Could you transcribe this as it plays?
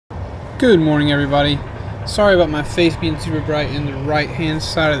Good morning, everybody. Sorry about my face being super bright in the right hand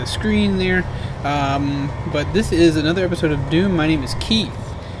side of the screen there, but this is another episode of Doom. My name is Keith.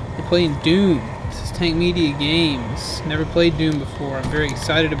 We're playing Doom. This is Tank Media Games. Never played Doom before. I'm very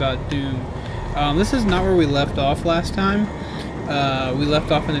excited about Doom. This is not where we left off last time. We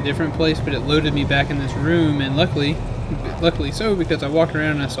left off in a different place, but it loaded me back in this room, and luckily so, because I walked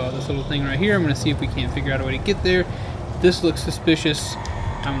around and I saw this little thing right here. I'm going to see if we can't figure out a way to get there. This looks suspicious.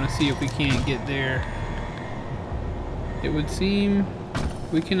 I'm going to see if we can't get there. It would seem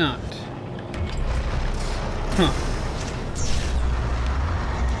we cannot. Huh.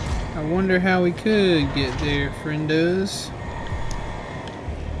 I wonder how we could get there, friendos.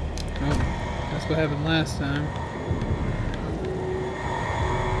 Oh, that's what happened last time.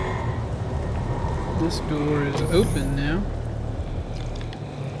 This door is open now.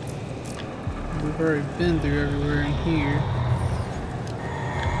 We've already been through everywhere in here.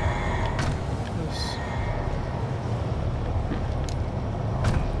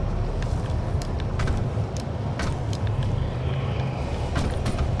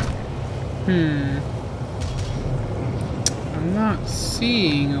 I'm not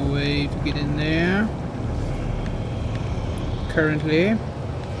seeing a way to get in there currently.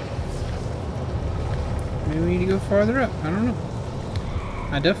 Maybe we need to go farther up. I don't know.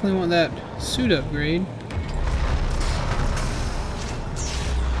 I definitely want that suit upgrade.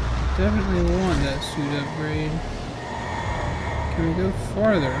 Definitely want that suit upgrade. Can we go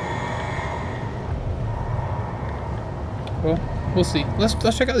farther? Well, we'll see. Let's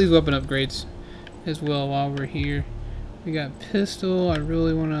check out these weapon upgrades as well while we're here. We got pistol. I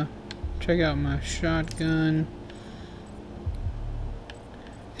really want to check out my shotgun.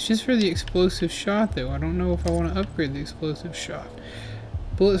 It's just for the explosive shot though. I don't know if I want to upgrade the explosive shot.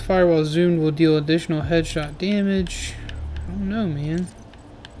 Bullets fired while zoomed will deal additional headshot damage. I don't know, man.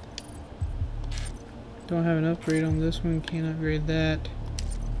 Don't have an upgrade on this one. Can't upgrade that.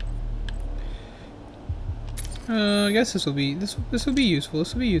 I guess this will be useful. This will be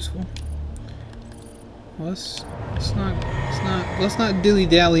useful. Let's not dilly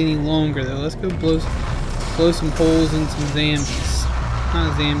dally any longer though. Let's go blow some holes in some zombies.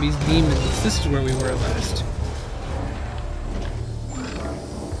 Not zombies, demons. This is where we were last.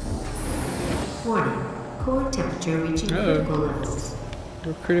 Warning. Core temperature reaching critical levels.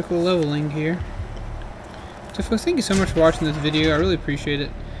 We're critical leveling here. So folks, thank you so much for watching this video. I really appreciate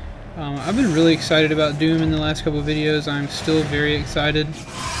it. I've been really excited about Doom in the last couple of videos. I'm still very excited.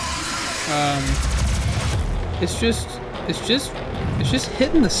 It's just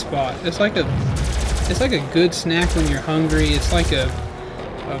hitting the spot. It's like a good snack when you're hungry. It's like a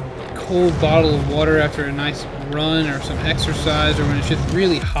cold bottle of water after a nice run or some exercise, or when it's just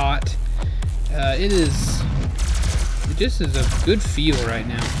really hot. It just is a good feel right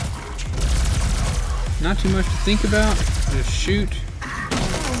now. Not too much to think about. Just shoot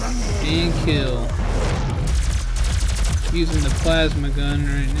and kill. Using the plasma gun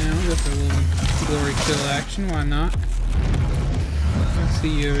right now. Got the little glory kill action. Why not? I see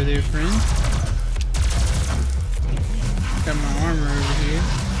you over there, friend. Got my armor over here.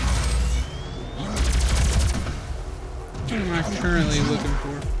 What am I currently looking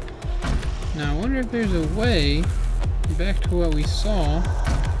for? Now I wonder if there's a way back to what we saw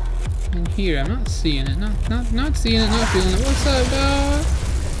in here. I'm not seeing it. Not seeing it, not feeling it. What's up, dog?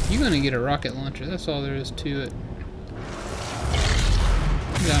 You're gonna get a rocket launcher. That's all there is to it.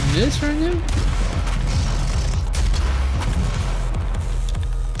 Did I miss right now?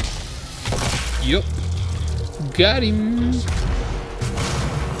 Yup. Got him.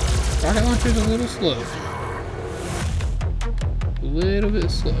 Rocket launcher's a little slow. A little bit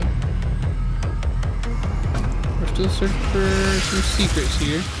slow. We're still searching for some secrets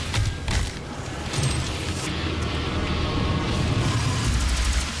here.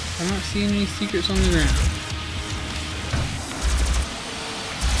 I'm not seeing any secrets on the ground.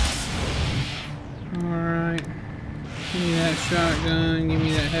 Alright. Give me that shotgun. Give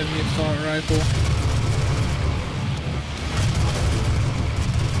me that heavy assault rifle.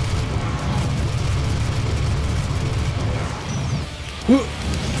 Whoa.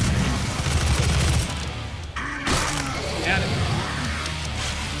 Got it.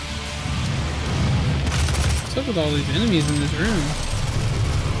 What's up with all these enemies in this room?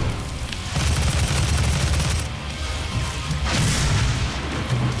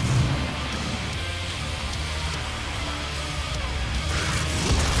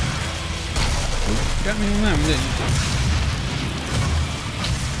 Got me on that one, didn't you?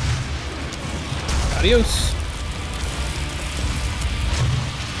 Adios.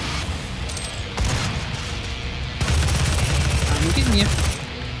 I'm getting you.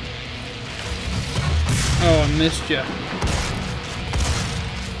 Oh, I missed ya.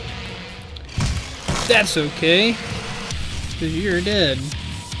 That's okay, because you're dead.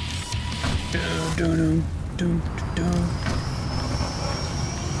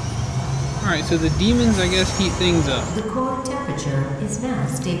 Alright, so the demons, I guess, heat things up. The core temperature is now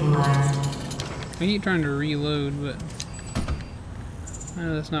stabilized. I keep trying to reload, but I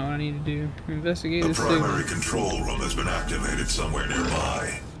know that's not what I need to do. Investigate this signal. The primary control room has been activated somewhere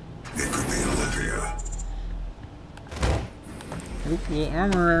nearby. It could be Olivia. Oop, a little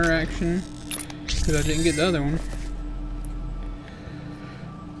armor action, because I didn't get the other one.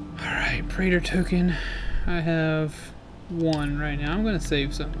 Alright, Praetor token. I have 1 right now. I'm going to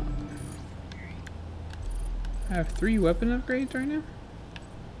save some up. I have 3 weapon upgrades right now?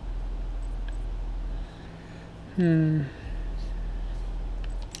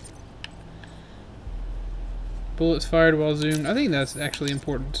 Bullets fired while zoomed. I think that's actually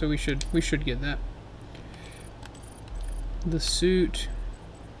important, so we should get that. The suit.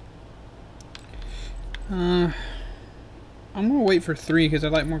 I'm gonna wait for 3 because I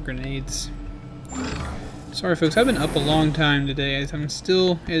like more grenades. Sorry folks, I've been up a long time today. It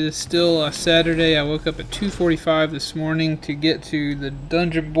is still Saturday. I woke up at 2:45 this morning to get to the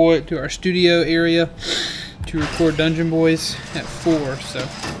to our studio area to record Dungeon Boys at 4, so.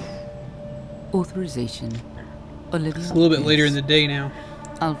 Authorization. Olivia It's a little bit Pearce. later in the day now.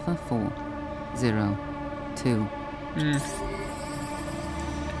 Alpha 402.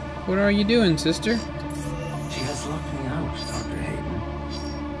 What are you doing, sister? She has locked me out, Dr. Hayden.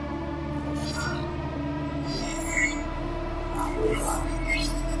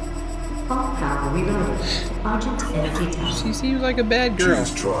 All power reloaded. Argent energy tower. She seems like a bad She girl.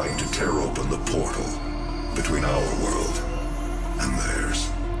 is trying to tear open the portal between our world and theirs.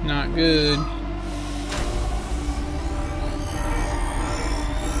 Not good.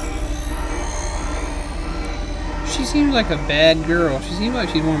 She seems like a bad girl. She seems like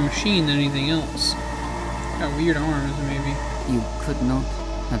she's more machine than anything else. Got weird arms, maybe. You could not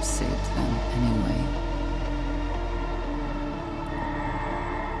have saved them anyway.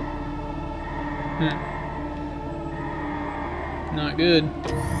 Not good.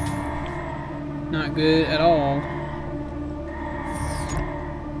 Not good at all.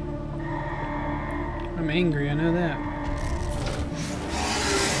 I'm angry, I know that.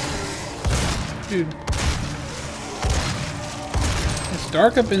 Dude. It's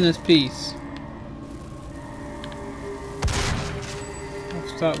dark up in this piece. I'll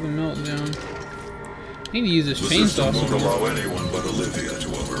stop the meltdown. I need to use this The chainsaw system won't some more. allow anyone but Olivia to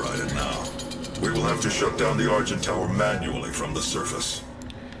override it now. We will have to shut down the Argent Tower manually from the surface.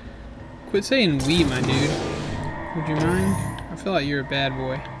 Quit saying we, my dude. Would you mind? I feel like you're a bad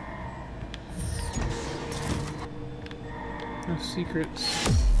boy. No secrets.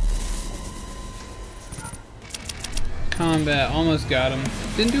 Combat, almost got him.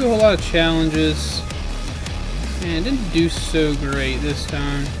 Didn't do a whole lot of challenges. And didn't do so great this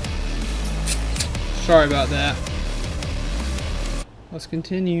time. Sorry about that. Let's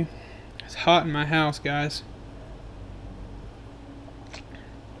continue. It's hot in my house, guys.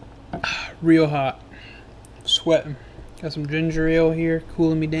 Real hot. Sweating. Got some ginger ale here,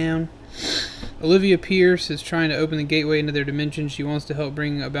 cooling me down. Olivia Pearce is trying to open the gateway into their dimension. She wants to help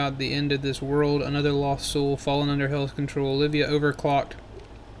bring about the end of this world. Another lost soul fallen under Hell's control. Olivia overclocked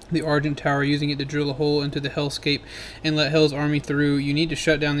the Argent Tower, using it to drill a hole into the hellscape and let Hell's army through. You need to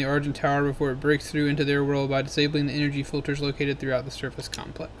shut down the Argent Tower before it breaks through into their world by disabling the energy filters located throughout the surface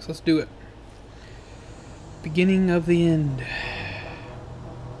complex. Let's do it. Beginning of the end.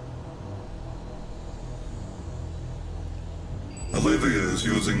 Olivia is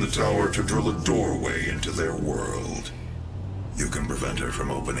using the tower to drill a doorway into their world. You can prevent her from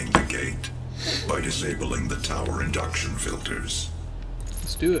opening the gate by disabling the tower induction filters.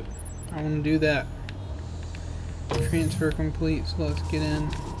 Let's do it. I want to do that. Transfer complete, so let's get in.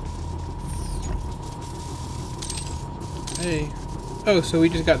 Hey. Oh, so we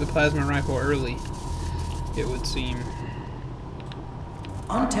just got the plasma rifle early, it would seem.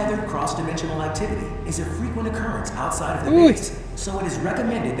 Untethered cross-dimensional activity is a frequent occurrence outside of the Ooh. base, so it is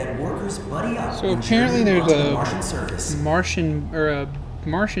recommended that workers buddy up. So when apparently journeying there's onto the a Martian surface.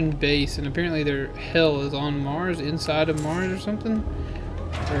 Martian base, and apparently their hell is on Mars, inside of Mars or something,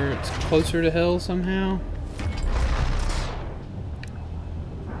 or it's closer to hell somehow.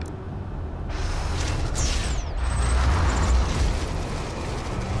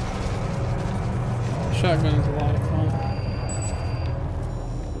 Shotgun is a lot of fun.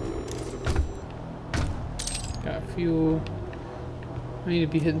 Got fuel. I need to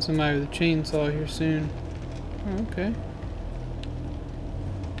be hitting somebody with a chainsaw here soon. Oh, okay.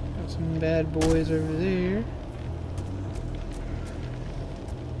 Got Some bad boys over there.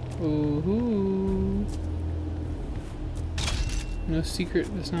 Ooh. No secret.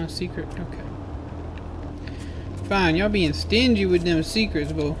 That's not a secret. Okay. Fine. Y'all being stingy with them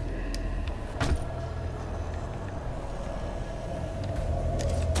secrets, bro.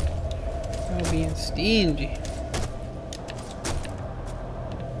 Y'all being stingy.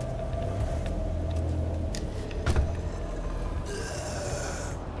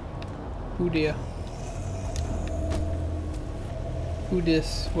 Who there? Who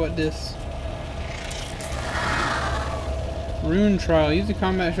dis? What dis? Rune trial. Use the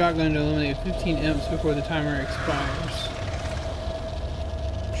combat shotgun to eliminate 15 imps before the timer expires.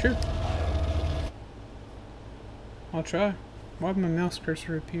 Sure. I'll try. Why did my mouse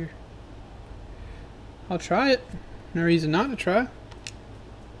cursor appear? I'll try it. No reason not to try.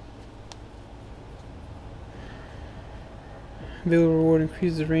 Available reward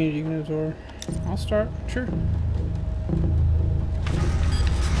increases the range you can absorb. I'll start. Sure.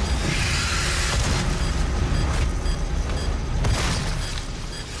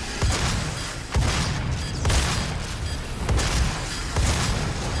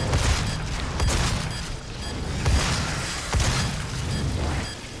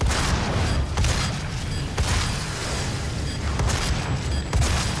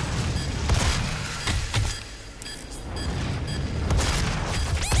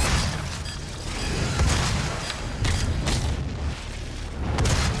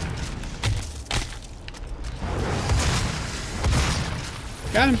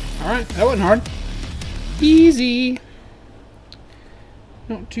 Got him. Alright, that wasn't hard. Easy.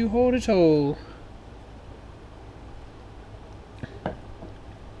 Not too hard at all. I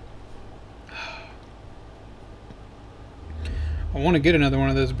want to get another one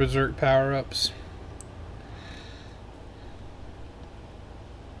of those berserk power-ups.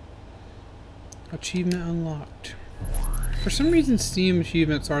 Achievement unlocked. For some reason, Steam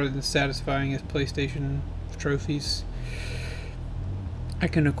achievements aren't as satisfying as PlayStation trophies. I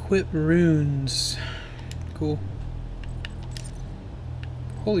can equip runes. Cool.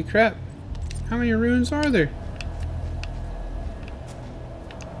 Holy crap. How many runes are there?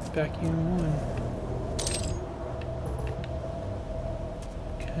 Vacuum 1.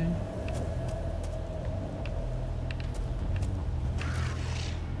 Okay.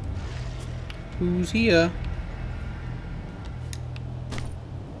 Who's here?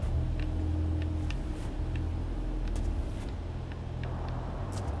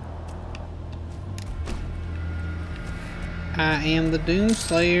 I am the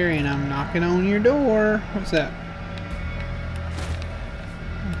Doomslayer and I'm knocking on your door. What's that?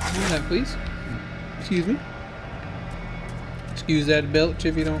 What's that, please? Excuse me. Excuse that belch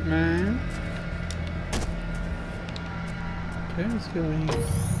if you don't mind. Okay, let's go in here.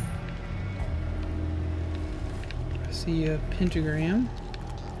 I see a pentagram.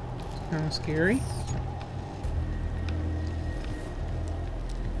 It's kind of scary.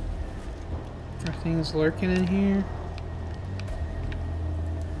 Are things lurking in here?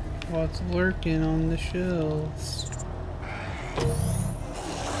 What's lurking on the shelves?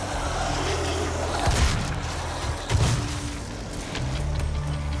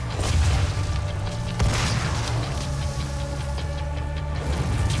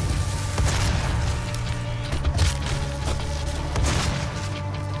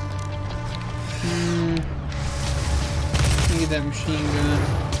 Look at that machine gun.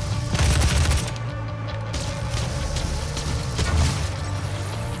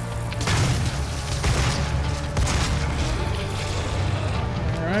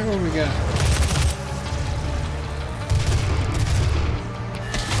 Alright, what do we got?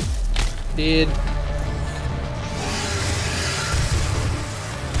 Dead.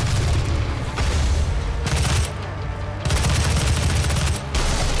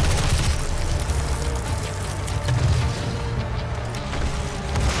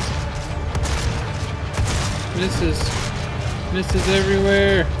 Misses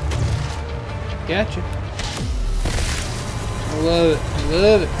everywhere. Gotcha. I love it. I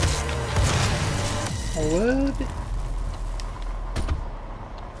love it. I love it.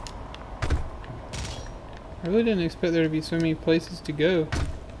 I really didn't expect there to be so many places to go.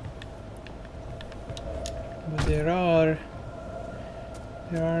 But there are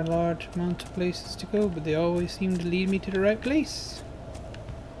a large amount of places to go, but they always seem to lead me to the right place.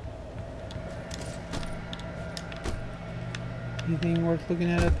 Anything worth looking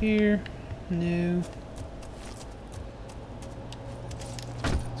at up here? No.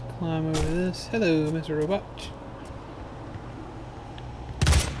 Let's climb over this. Hello, Mr. Robot.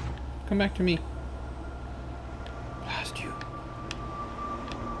 Come back to me. Blast you.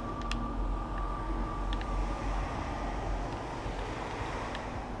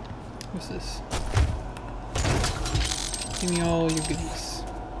 What's this? Give me all your goodies.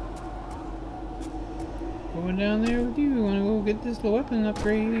 Going down there with you. Wanna go get this weapon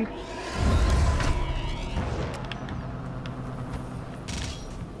upgrade?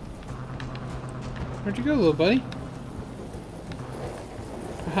 Where'd you go, little buddy?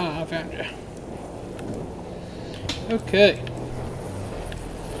 Aha, I found you. Okay.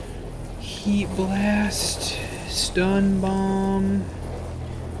 Heat blast, stun bomb.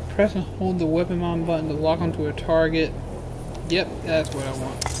 Press and hold the weapon bomb button to lock onto a target. Yep, that's what I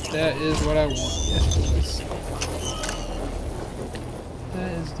want. That is what I want. Yes, please.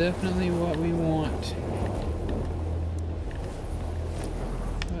 That is definitely what we want.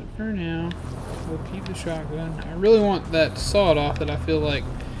 But for now, we'll keep the shotgun. I really want that sawed-off that I feel like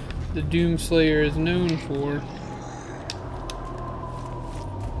the Doomslayer is known for.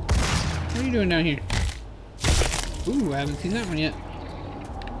 What are you doing down here? Ooh, I haven't seen that one yet.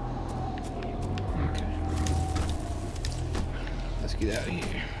 Okay. Let's get out of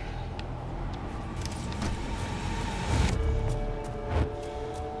here.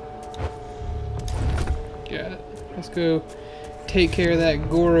 Got it. Let's go take care of that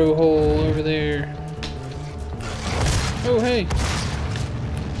Goro hole over there. Oh, hey.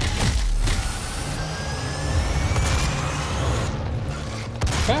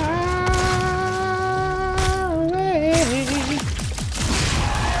 Far away.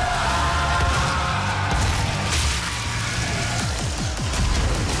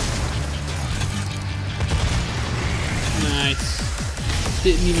 Nice.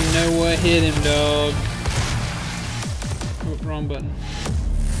 Didn't even know what hit him, dog. Oh, wrong button.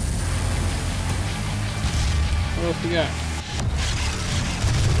 What else we got?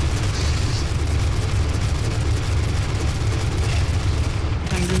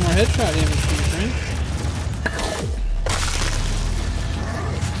 Trying to do more headshot damage to you, friend.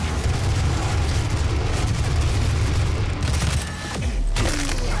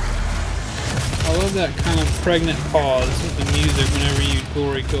 I love that kind of pregnant pause with the music whenever you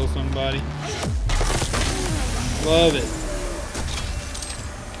glory kill somebody. Love it.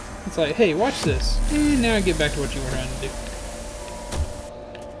 It's like, hey, watch this. And now get back to what you were trying to do.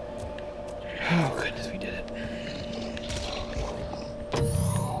 Oh, goodness, we did it.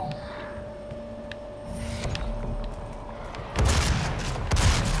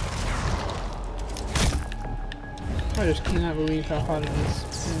 I just cannot believe how hot it is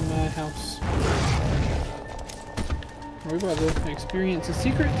in my house. Are we about to experience a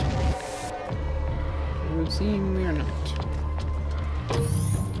secret? It would seem we are not.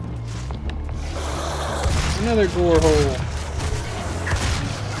 Another gore hole.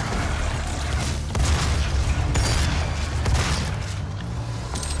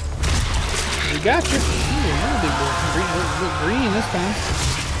 We got you. Ooh, another big boy. Look green this time.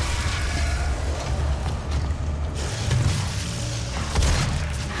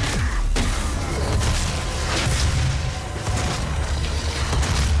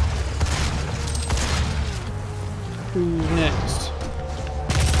 Who's next?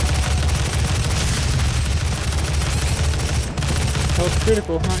 Health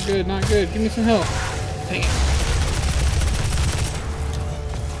critical. Not good, not good. Give me some help. Dang it.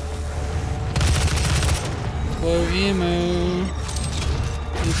 Low ammo.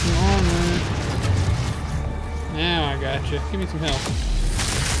 Need some armor. Now I got you. Give me some help.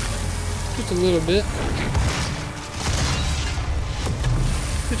 Just a little bit.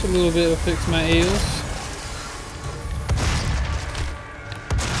 Just a little bit will fix my ails.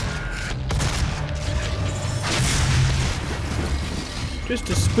 Just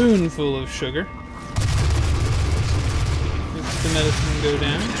a spoonful of sugar. Makes the medicine go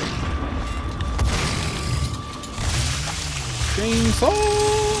down. Chainsaw!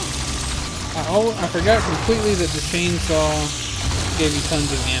 I forgot completely that the chainsaw gave you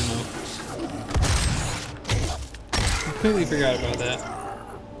tons of ammo. Completely forgot about that.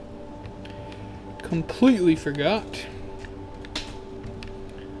 Completely forgot.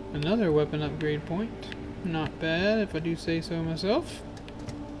 Another weapon upgrade point. Not bad, if I do say so myself.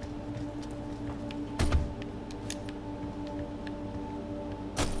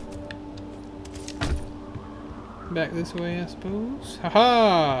 Back this way, I suppose.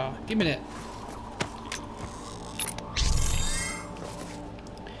 Haha! Give me that.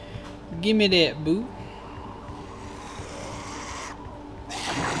 Give me that, boo.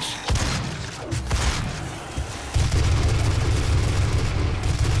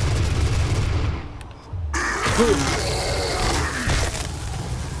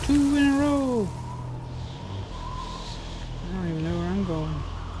 Two in a row. I don't even know where I'm going.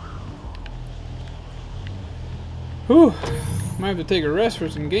 Whew. Might have to take a rest for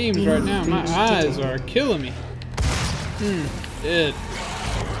some games right now. My eyes are killing me. Dead.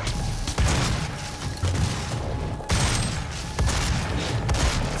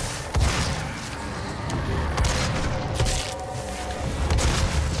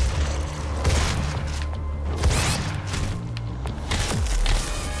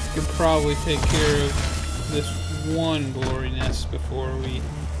 Could probably take care of this one glory nest before we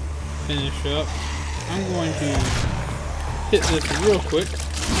finish up. I'm going to hit this real quick.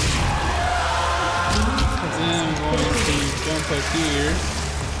 And then I'm going to jump up here.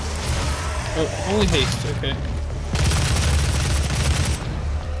 Oh, only haste, okay.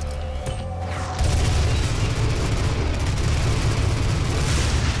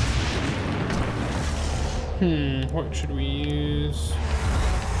 What should we use?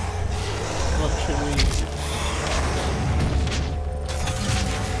 What should we use?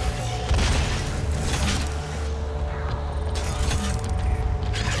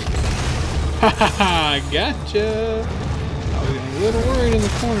 Haha, gotcha! I was getting a little worried in the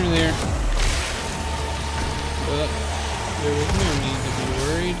corner there. But there was no need to be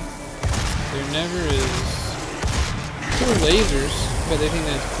worried. There never is. Cool lasers, but they think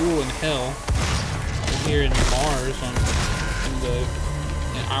that's cool in hell. But here in Mars,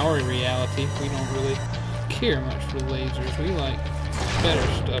 in our reality, we don't really care much for lasers. We like better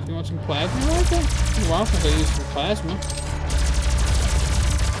stuff. You want some plasma rifle? It's been a while since I used some plasma.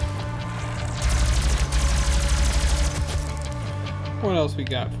 What else we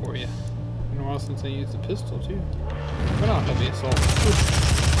got for you? It's been a while since I used the pistol too. But I'll have the assault.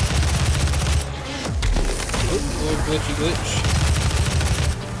 Oh, a little glitchy glitch.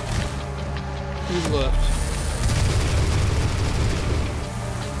 Who's left?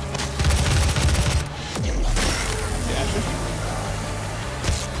 Gotcha.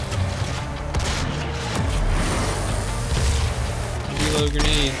 Reload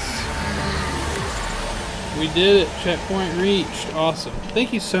grenades. We did it. Checkpoint reached. Awesome.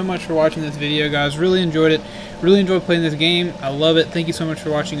 Thank you so much for watching this video, guys. Really enjoyed it. Really enjoyed playing this game. I love it. Thank you so much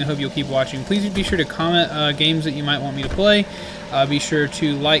for watching. I hope you'll keep watching. Please be sure to comment games that you might want me to play. Be sure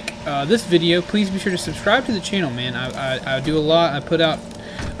to like this video. Please be sure to subscribe to the channel, man. I do a lot. I put out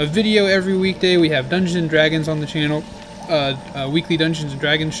a video every weekday. We have Dungeons and Dragons on the channel. A weekly Dungeons and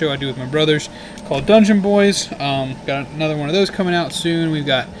Dragons show I do with my brothers called Dungeon Boys. Got another one of those coming out soon. We've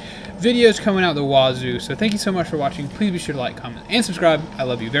got videos coming out the wazoo. So thank you so much for watching. Please be sure to like, comment, and subscribe. I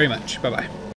love you very much. Bye-bye.